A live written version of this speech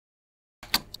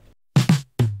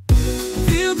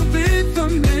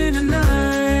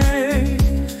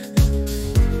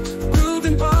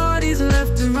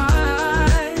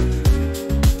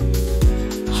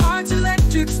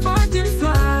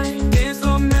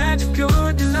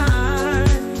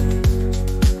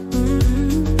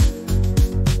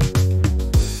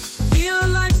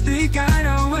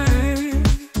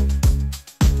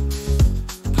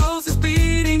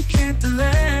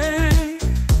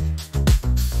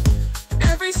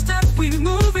We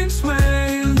move and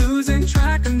sway, losing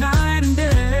track of night and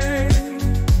day.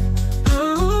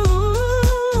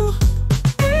 Oh,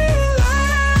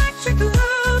 electric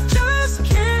love just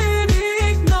can't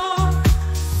ignore.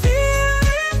 Feel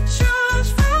it charge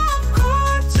from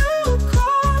core to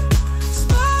core.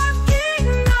 Spark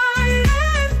ignite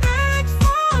and beg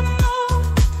for more.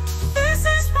 This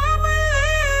is what we're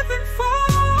living for.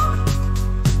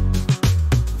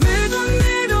 Little,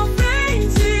 little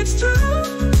things, it's true.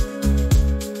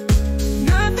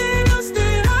 Nothing else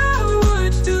that I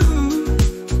would do.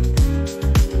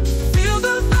 Feel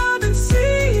the love and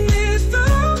see it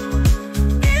through.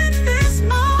 In this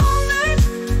moment,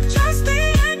 just me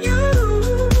and you.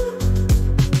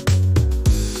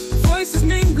 Voices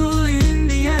mingle in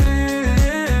the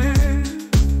air.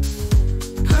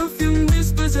 Perfume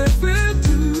whispers everywhere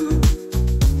too.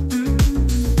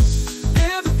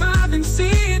 Never vibe and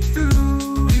see it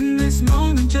through. In this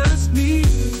moment, just me